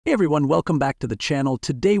Hey everyone, welcome back to the channel.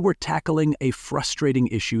 Today we're tackling a frustrating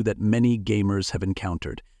issue that many gamers have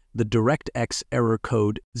encountered, the DirectX Error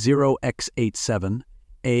Code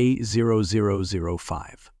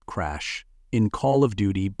 0x887a0005 crash in Call of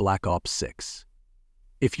Duty Black Ops 6.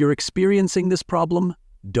 If you're experiencing this problem,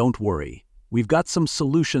 don't worry. We've got some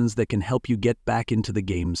solutions that can help you get back into the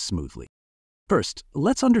game smoothly. First,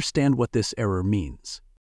 let's understand what this error means.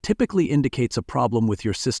 Typically indicates a problem with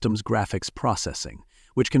your system's graphics processing,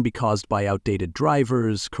 which can be caused by outdated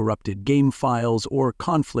drivers, corrupted game files, or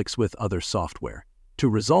conflicts with other software. To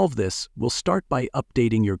resolve this, we'll start by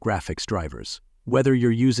updating your graphics drivers. Whether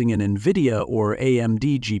you're using an NVIDIA or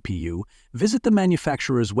AMD GPU, visit the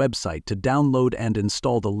manufacturer's website to download and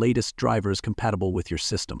install the latest drivers compatible with your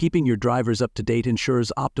system. Keeping your drivers up to date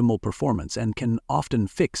ensures optimal performance and can often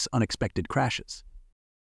fix unexpected crashes.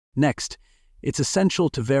 Next, it's essential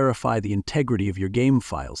to verify the integrity of your game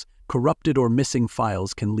files. Corrupted or missing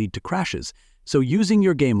files can lead to crashes, so using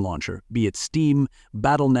your game launcher, be it Steam,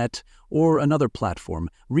 Battle.net, or another platform,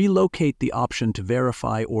 relocate the option to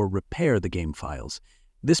verify or repair the game files.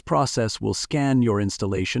 This process will scan your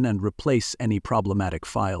installation and replace any problematic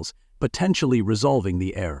files, potentially resolving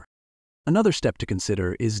the error. Another step to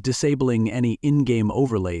consider is disabling any in-game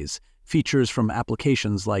overlays. Features from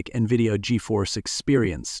applications like NVIDIA GeForce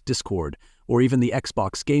Experience, Discord, or even the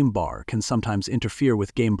Xbox Game Bar can sometimes interfere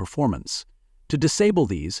with game performance. To disable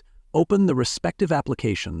these, open the respective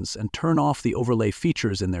applications and turn off the overlay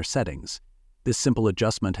features in their settings. This simple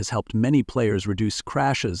adjustment has helped many players reduce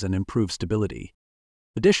crashes and improve stability.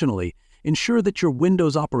 Additionally, ensure that your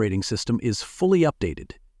Windows operating system is fully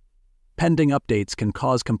updated. Pending updates can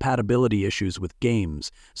cause compatibility issues with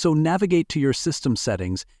games, so navigate to your system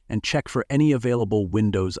settings and check for any available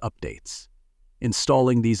Windows updates.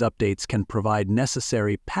 Installing these updates can provide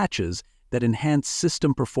necessary patches that enhance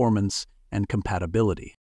system performance and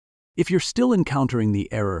compatibility. If you're still encountering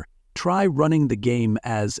the error, try running the game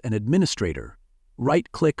as an administrator.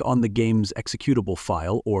 Right-click on the game's executable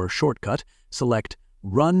file or shortcut, select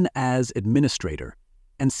Run as Administrator,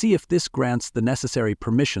 and see if this grants the necessary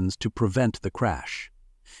permissions to prevent the crash.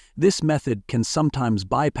 This method can sometimes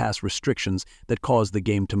bypass restrictions that cause the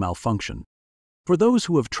game to malfunction. For those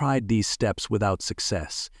who have tried these steps without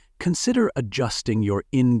success, consider adjusting your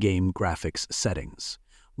in-game graphics settings.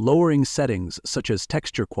 Lowering settings such as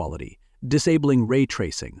texture quality, disabling ray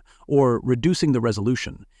tracing, or reducing the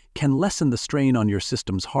resolution can lessen the strain on your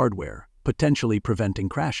system's hardware, potentially preventing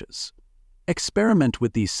crashes. Experiment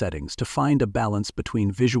with these settings to find a balance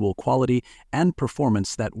between visual quality and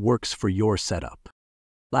performance that works for your setup.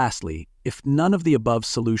 Lastly, if none of the above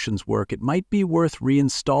solutions work, it might be worth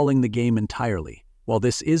reinstalling the game entirely. While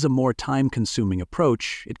this is a more time-consuming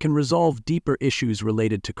approach, it can resolve deeper issues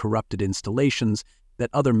related to corrupted installations that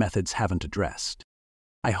other methods haven't addressed.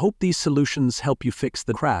 I hope these solutions help you fix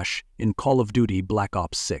the crash in Call of Duty Black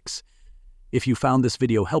Ops 6. If you found this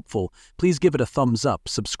video helpful, please give it a thumbs up,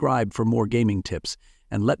 subscribe for more gaming tips,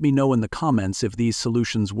 and let me know in the comments if these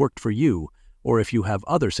solutions worked for you or if you have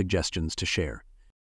other suggestions to share.